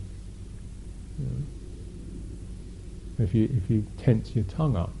head. If you tense your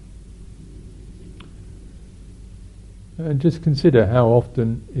tongue up. And just consider how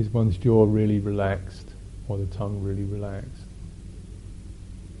often is one's jaw really relaxed, or the tongue really relaxed.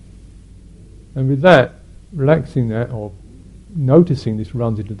 And with that, relaxing that, or noticing this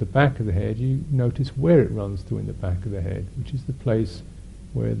runs into the back of the head, you notice where it runs to in the back of the head, which is the place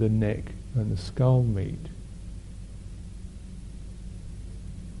where the neck and the skull meet.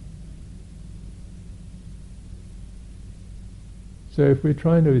 So if we're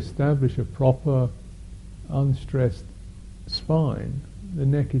trying to establish a proper, unstressed spine, the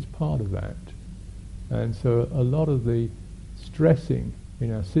neck is part of that. And so a lot of the stressing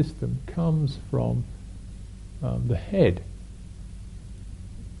in our system comes from the head,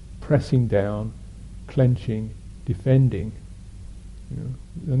 pressing down, clenching, defending,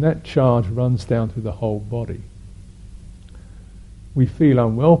 and that charge runs down through the whole body. We feel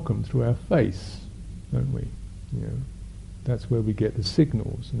unwelcome through our face, don't we? That's where we get the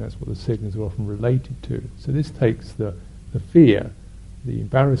signals, and that's what the signals are often related to. So this takes the fear, the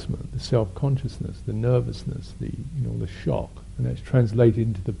embarrassment, the self-consciousness, the nervousness, the shock, and that's translated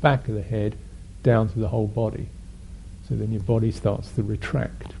into the back of the head, down to the whole body. So then your body starts to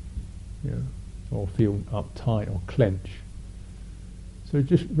retract, or feel uptight or clench. So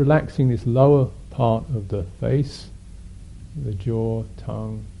just relaxing this lower part of the face, the jaw,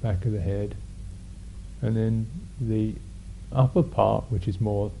 tongue, back of the head, and then the upper part, which is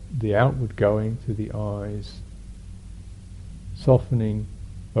more the outward going to the eyes, softening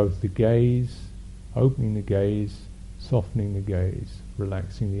both the gaze, opening the gaze, softening the gaze,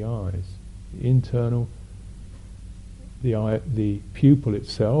 relaxing the eyes. The internal, the eye, the pupil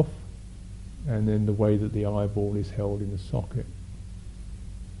itself, and then the way that the eyeball is held in the socket.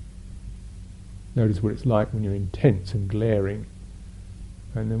 Notice what it's like when you're intense and glaring,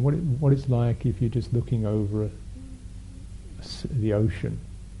 and then what it's like if you're just looking over the ocean,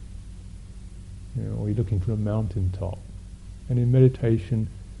 or you're looking from a mountaintop. And in meditation,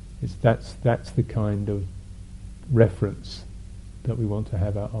 that's the kind of reference that we want to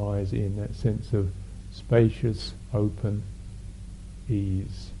have our eyes in, that sense of spacious, open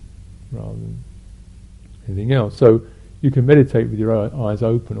ease, rather than anything else. So you can meditate with your eyes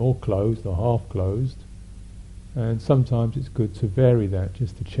open or closed or half closed, and sometimes it's good to vary that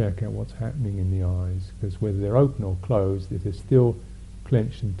just to check out what's happening in the eyes, because whether they're open or closed, if they're still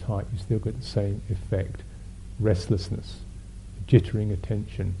clenched and tight, you still get the same effect: restlessness, jittering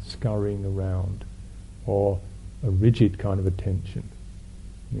attention, scurrying around, or a rigid kind of attention.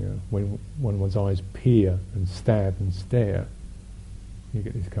 When one's eyes peer and stab and stare, you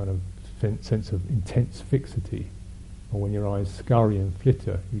get this kind of sense of intense fixity. Or when your eyes scurry and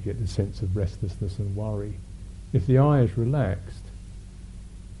flitter, you get the sense of restlessness and worry. If the eye is relaxed,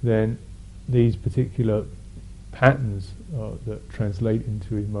 then these particular patterns that translate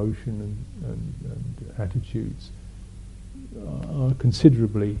into emotion and attitudes are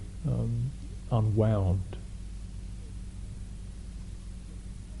considerably unwound.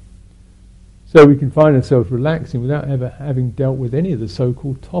 So we can find ourselves relaxing without ever having dealt with any of the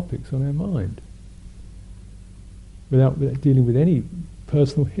so-called topics on our mind, without dealing with any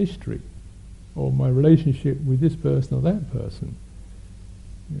personal history, or my relationship with this person or that person,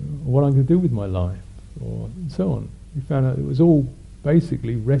 or what I'm going to do with my life, or and so on. We found out it was all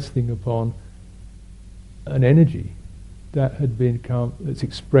basically resting upon an energy that that's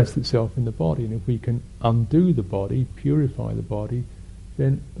expressed itself in the body. And if we can undo the body, purify the body,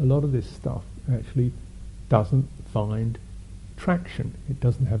 then a lot of this stuff actually doesn't find traction. It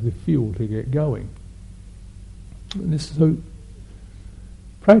doesn't have the fuel to get going. And this is so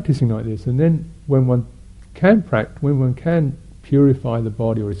practicing like this, and then when one can purify the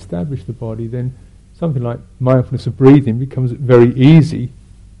body or establish the body, then something like mindfulness of breathing becomes very easy,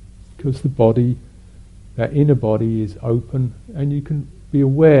 because the body, that inner body, is open, and you can be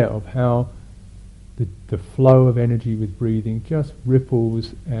aware of how the flow of energy with breathing just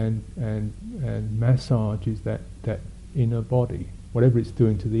ripples and massages that inner body, whatever it's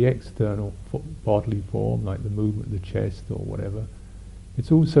doing to the external bodily form, like the movement of the chest or whatever.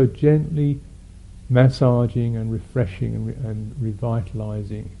 It's also gently massaging and refreshing and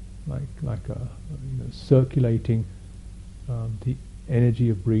revitalizing, like circulating the energy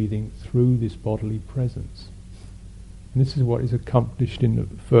of breathing through this bodily presence. And this is what is accomplished in the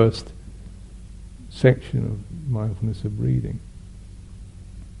first section of mindfulness of breathing.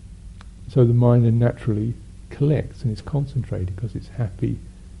 So the mind then naturally collects and is concentrated because it's happy,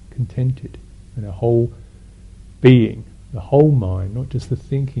 contented, and a whole being, the whole mind, not just the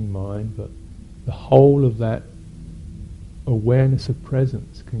thinking mind, but the whole of that awareness of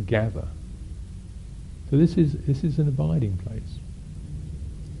presence can gather. So this is an abiding place.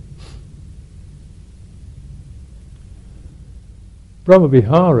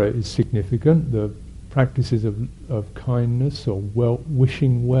 Brahmavihara is significant, the practices of kindness or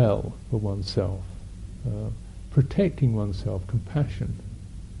wishing well for oneself, protecting oneself, compassion,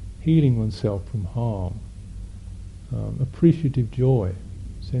 healing oneself from harm, appreciative joy,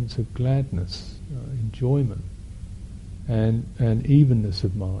 sense of gladness, enjoyment, and evenness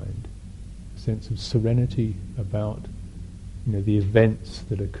of mind, a sense of serenity about the events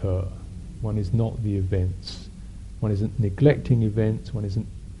that occur. One is not the events. One isn't neglecting events, one isn't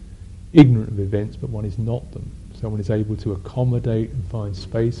ignorant of events, but one is not them. So one is able to accommodate and find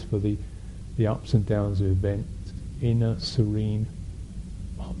space for the ups and downs of events, inner, serene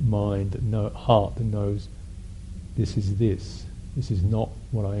mind, heart that knows this is not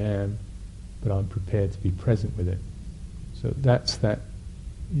what I am, but I'm prepared to be present with it. So that's the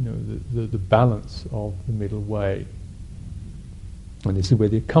balance of the middle way. And this is where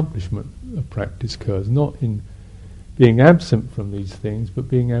the accomplishment of practice occurs, not in being absent from these things, but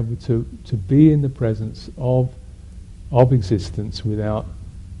being able to be in the presence of existence without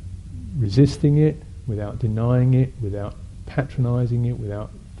resisting it, without denying it, without patronizing it, without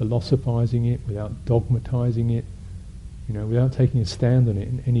philosophizing it, without dogmatizing it, without taking a stand on it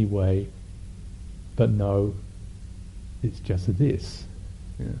in any way, but no, it's just this.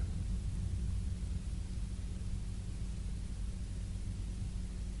 Yeah.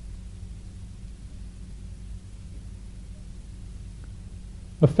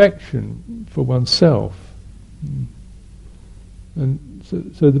 affection for oneself. And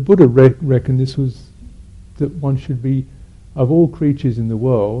so the Buddha reckoned this was that one should be, of all creatures in the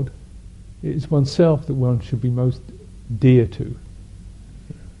world, it's oneself that one should be most dear to.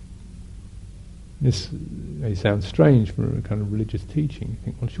 This may sound strange from a kind of religious teaching. You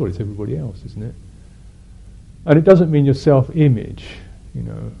think, well, sure, it's everybody else, isn't it? And it doesn't mean your self-image, you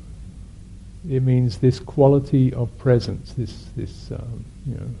know. It means this quality of presence,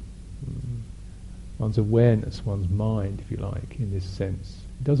 one's awareness, one's mind, if you like, in this sense.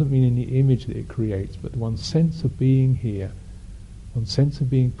 It doesn't mean any image that it creates, but one's sense of being here, one's sense of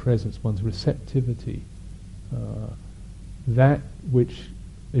being present, one's receptivity, that which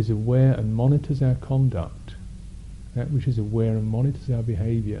is aware and monitors our conduct, that which is aware and monitors our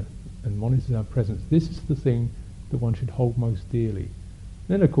behaviour and monitors our presence. This is the thing that one should hold most dearly.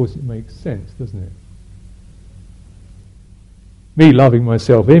 Then, of course, it makes sense, doesn't it? Me loving my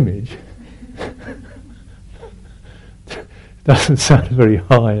self-image doesn't sound a very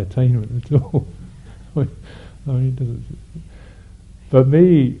high attainment at all. I mean, it doesn't. But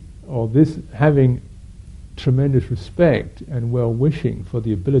me, or this, having tremendous respect and well-wishing for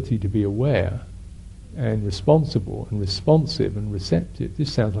the ability to be aware and responsible and responsive and receptive,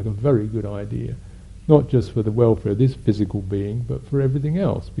 this sounds like a very good idea, not just for the welfare of this physical being, but for everything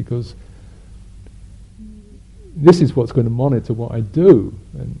else, because this is what's going to monitor what I do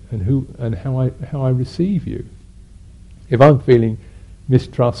and how I receive you. If I'm feeling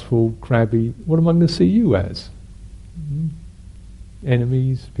mistrustful, crabby, what am I going to see you as?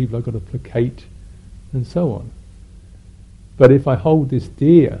 Enemies, people I've got to placate, and so on. But if I hold this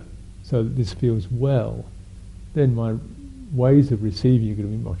dear, so that this feels well, then my ways of receiving are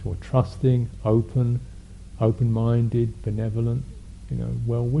going to be much more trusting, open-minded, benevolent,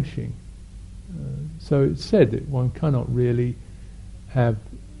 well-wishing. So it's said that one cannot really have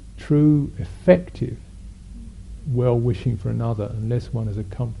true, effective well-wishing for another unless one has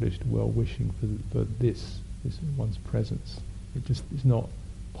accomplished well-wishing for this one's presence. It just is not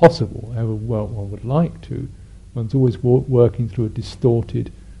possible, however well one would like to. One's always working through a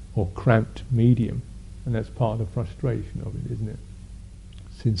distorted or cramped medium, and that's part of the frustration of it, isn't it?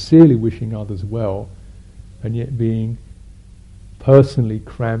 Sincerely wishing others well, and yet being personally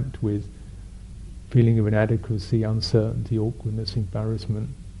cramped with feeling of inadequacy, uncertainty, awkwardness, embarrassment,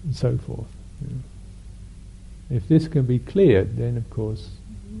 and so forth. If this can be cleared, then of course,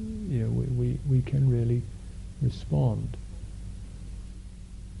 we can really respond.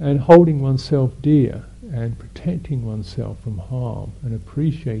 And holding oneself dear and protecting oneself from harm and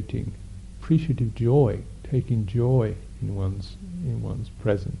appreciative joy, taking joy in one's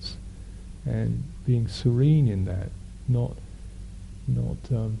presence, and being serene in that, not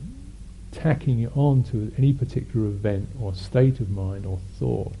tacking it on to any particular event or state of mind or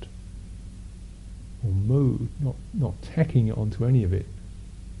thought or mood, not tacking it onto any of it,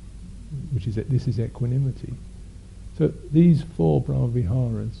 which is that this is equanimity. So these 4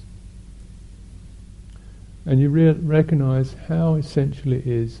 Brahmaviharas, and you recognize how essential it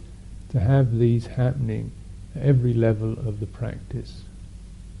is to have these happening at every level of the practice.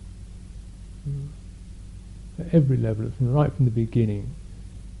 At every level, right from the beginning.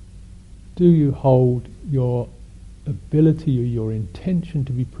 Do you hold your ability or your intention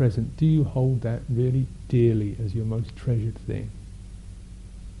to be present, do you hold that really dearly as your most treasured thing?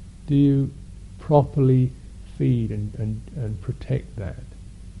 Do you properly feed and protect that?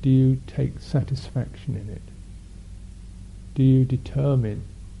 Do you take satisfaction in it? Do you determine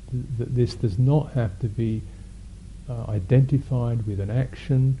that this does not have to be identified with an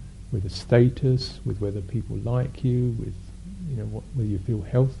action, with a status, with whether people like you, with whether you feel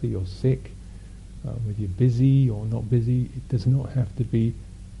healthy or sick, whether you're busy or not busy? It does not have to be.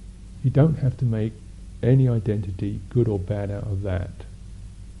 You don't have to make any identity, good or bad, out of that.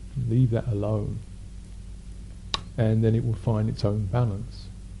 Leave that alone, and then it will find its own balance.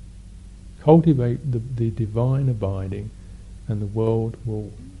 Cultivate the divine abiding, and the world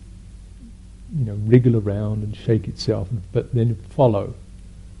will wriggle around and shake itself, but then follow.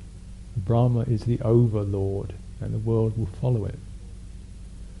 Brahma is the overlord, and the world will follow it.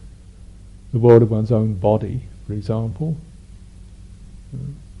 The world of one's own body, for example,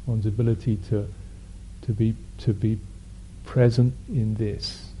 one's ability to be present in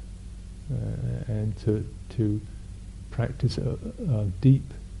this, and to practice a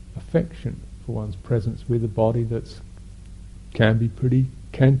deep affection for one's presence with a body that can be pretty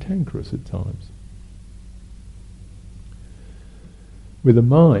cantankerous at times. With a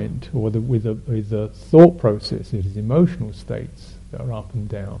mind, or with a thought process, it is emotional states that are up and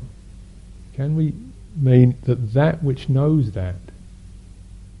down. Can we mean that which knows that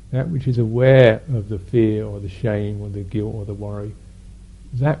that which is aware of the fear or the shame or the guilt or the worry,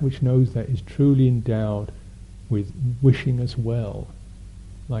 that which knows that is truly endowed with wishing us well,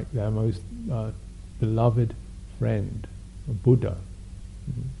 like our most beloved friend, a Buddha,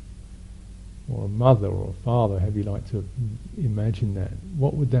 or a mother or a father, however you like to imagine that.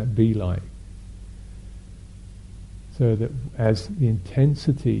 What would that be like? So that as the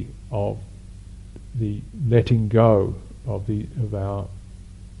intensity of the letting go of our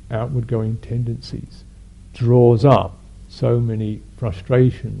outward going tendencies draws up so many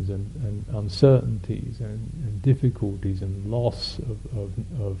frustrations and uncertainties and difficulties and loss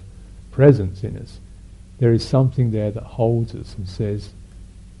of presence in us, there is something there that holds us and says,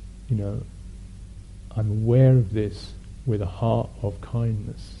 I'm aware of this with a heart of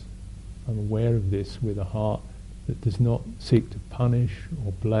kindness. I'm aware of this with a heart that does not seek to punish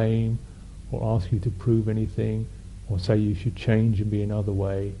or blame or ask you to prove anything or say you should change and be another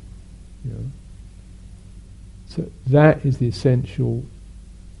way. So that is the essential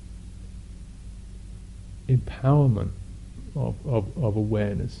empowerment of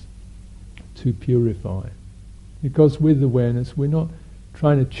awareness to purify. Because with awareness we're not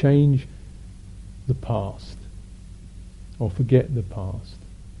trying to change the past or forget the past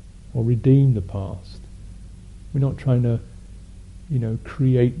or redeem the past. We're not trying to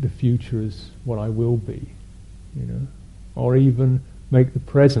create the future as what I will be, or even make the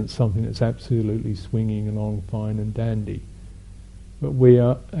present something that's absolutely swinging along fine and dandy. But we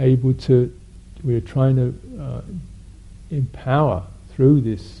are trying to empower through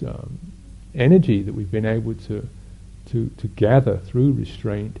this energy that we've been able to gather through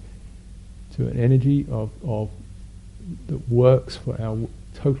restraint to an energy of that works for our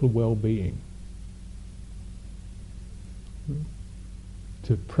total well-being.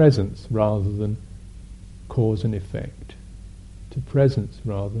 To presence rather than cause and effect, to presence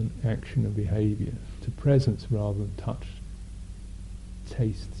rather than action and behaviour, to presence rather than touch,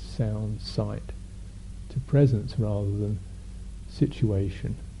 taste, sound, sight, to presence rather than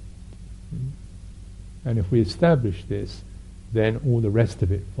situation. And if we establish this, then all the rest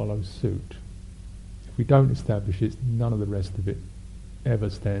of it follows suit. If we don't establish it, none of the rest of it ever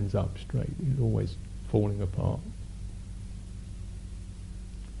stands up straight. It's always falling apart.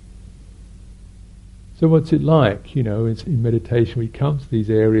 So what's it like? It's in meditation we come to these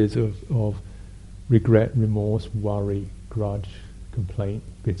areas of regret, remorse, worry, grudge, complaint,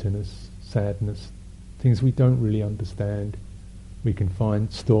 bitterness, sadness, things we don't really understand. We can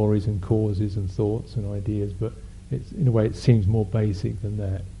find stories and causes and thoughts and ideas, but in a way it seems more basic than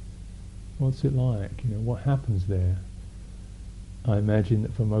that. What's it like? What happens there? I imagine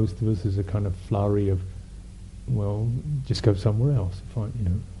that for most of us there's a kind of flurry of, well, just go somewhere else. I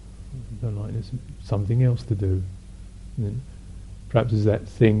don't like this, something else to do. And then perhaps as that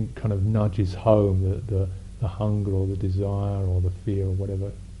thing kind of nudges home, the hunger or the desire or the fear or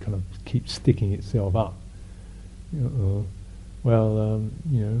whatever kind of keeps sticking itself up.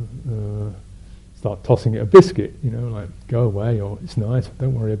 Start tossing it a biscuit, like go away, or it's nice,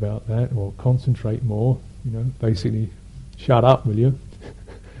 don't worry about that, or concentrate more, basically shut up, will you?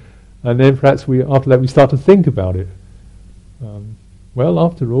 And then perhaps after that we start to think about it. Well,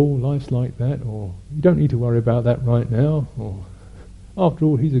 after all, life's like that, or you don't need to worry about that right now, or after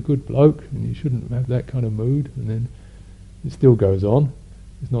all, he's a good bloke and you shouldn't have that kind of mood, and then it still goes on.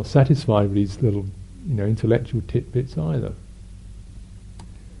 It's not satisfied with these little, intellectual tidbits either.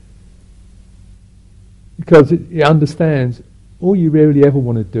 Because it understands all you really ever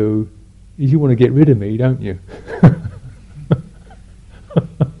want to do is you want to get rid of me, don't you?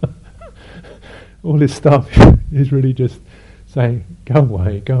 All this stuff is really just saying, go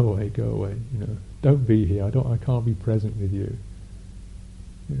away, go away, go away. Don't be here. I can't be present with you.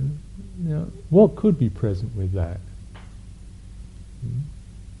 Now, what could be present with that?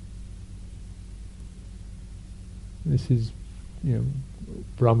 This is,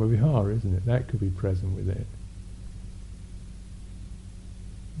 Brahma Vihara, isn't it? That could be present with it.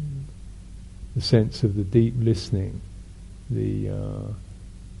 The sense of the deep listening, the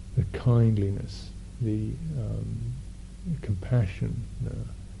kindliness, the compassion,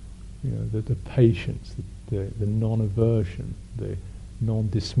 the patience, the non-aversion, the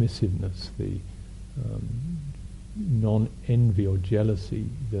non-dismissiveness, the non-envy or jealousy,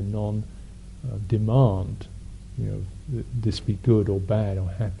 the non-demand, this be good or bad or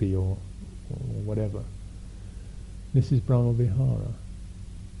happy or whatever. This is Brahma Vihara.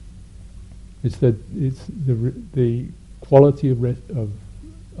 It's the quality of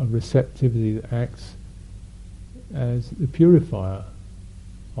receptivity that acts as the purifier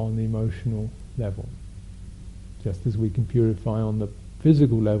on the emotional level. Just as we can purify on the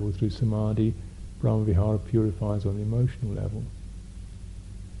physical level through samadhi, Brahmavihara purifies on the emotional level.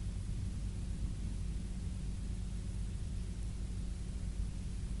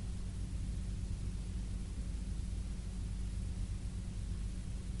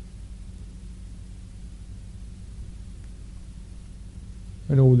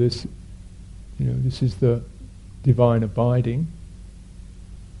 And all this, this is the divine abiding,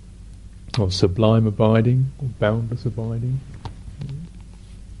 or sublime abiding, or boundless abiding.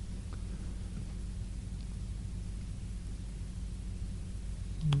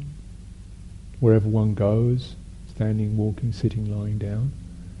 Wherever one goes, standing, walking, sitting, lying down.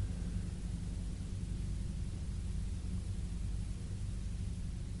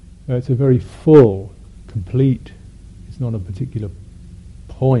 It's a very full, complete, it's not a particular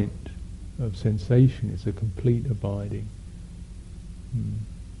point of sensation, it's a complete abiding.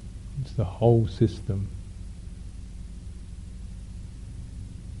 It's the whole system.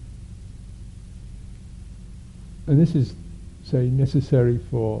 And this is, say, necessary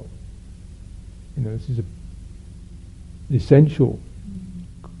for, this is an essential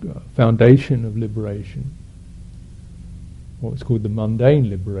foundation of liberation, what's called the mundane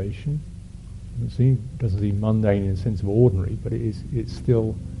liberation. It doesn't seem mundane in the sense of ordinary, but it's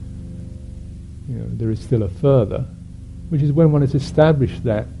still, there is still a further, which is when one has established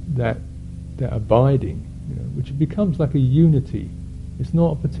that abiding, which becomes like a unity. It's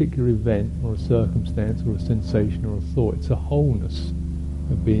not a particular event or a circumstance or a sensation or a thought, it's a wholeness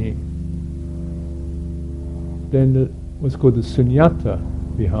of being. Then what's called the sunyata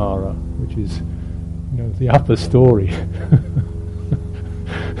vihara, which is, the upper story,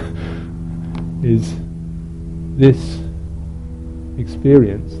 is this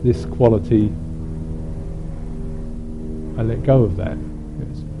experience, this quality, I let go of that.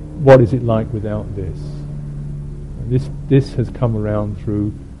 What is it like without this? And this has come around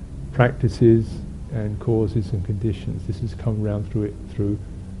through practices and causes and conditions. This has come around through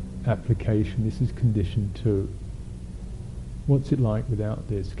application. This is condition 2. What's it like without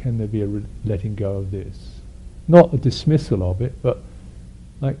this? Can there be a letting go of this? Not a dismissal of it, but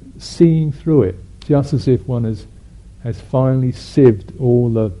like seeing through it, just as if one has finally sieved all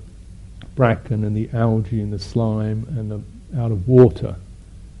the bracken and the algae and the slime and out of water.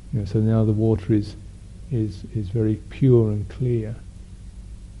 So now the water is very pure and clear.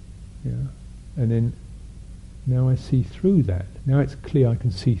 And then now I see through that. Now it's clear, I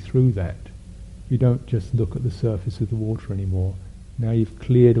can see through that. You don't just look at the surface of the water anymore. Now you've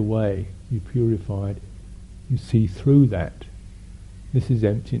cleared away, you've purified, you see through that. This is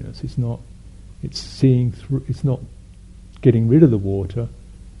emptiness. It's seeing through, it's not getting rid of the water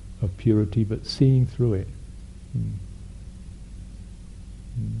of purity, but seeing through it.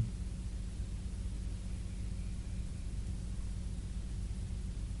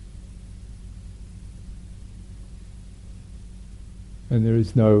 And there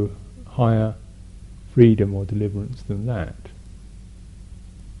is no higher freedom or deliverance than that.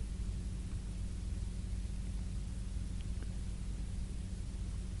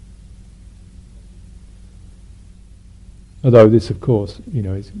 Although this, of course,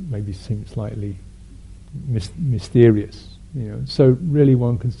 is maybe seems slightly mysterious. So really,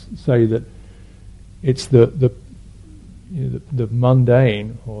 one can say that it's the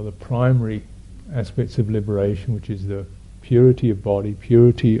mundane or the primary aspects of liberation, which is the purity of body,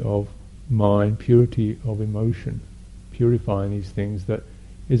 purity of mind, purity of emotion, purifying these things, that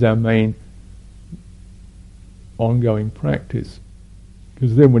is our main ongoing practice.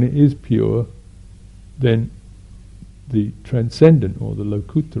 Because then when it is pure, then the transcendent or the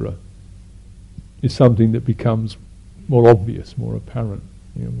lokuttara is something that becomes more obvious, more apparent.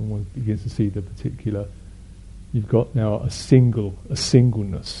 When one begins to see the particular, you've got now a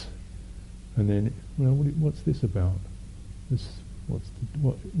singleness, and then what's this about?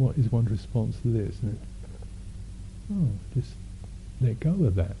 What is one's response to this? And just let go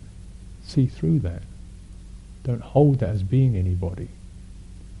of that, see through that. Don't hold that as being anybody.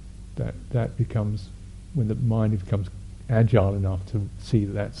 That becomes, when the mind becomes agile enough to see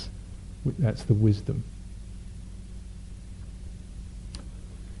that's the wisdom.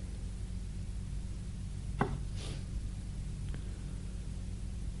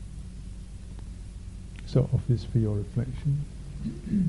 So, off this for your reflection.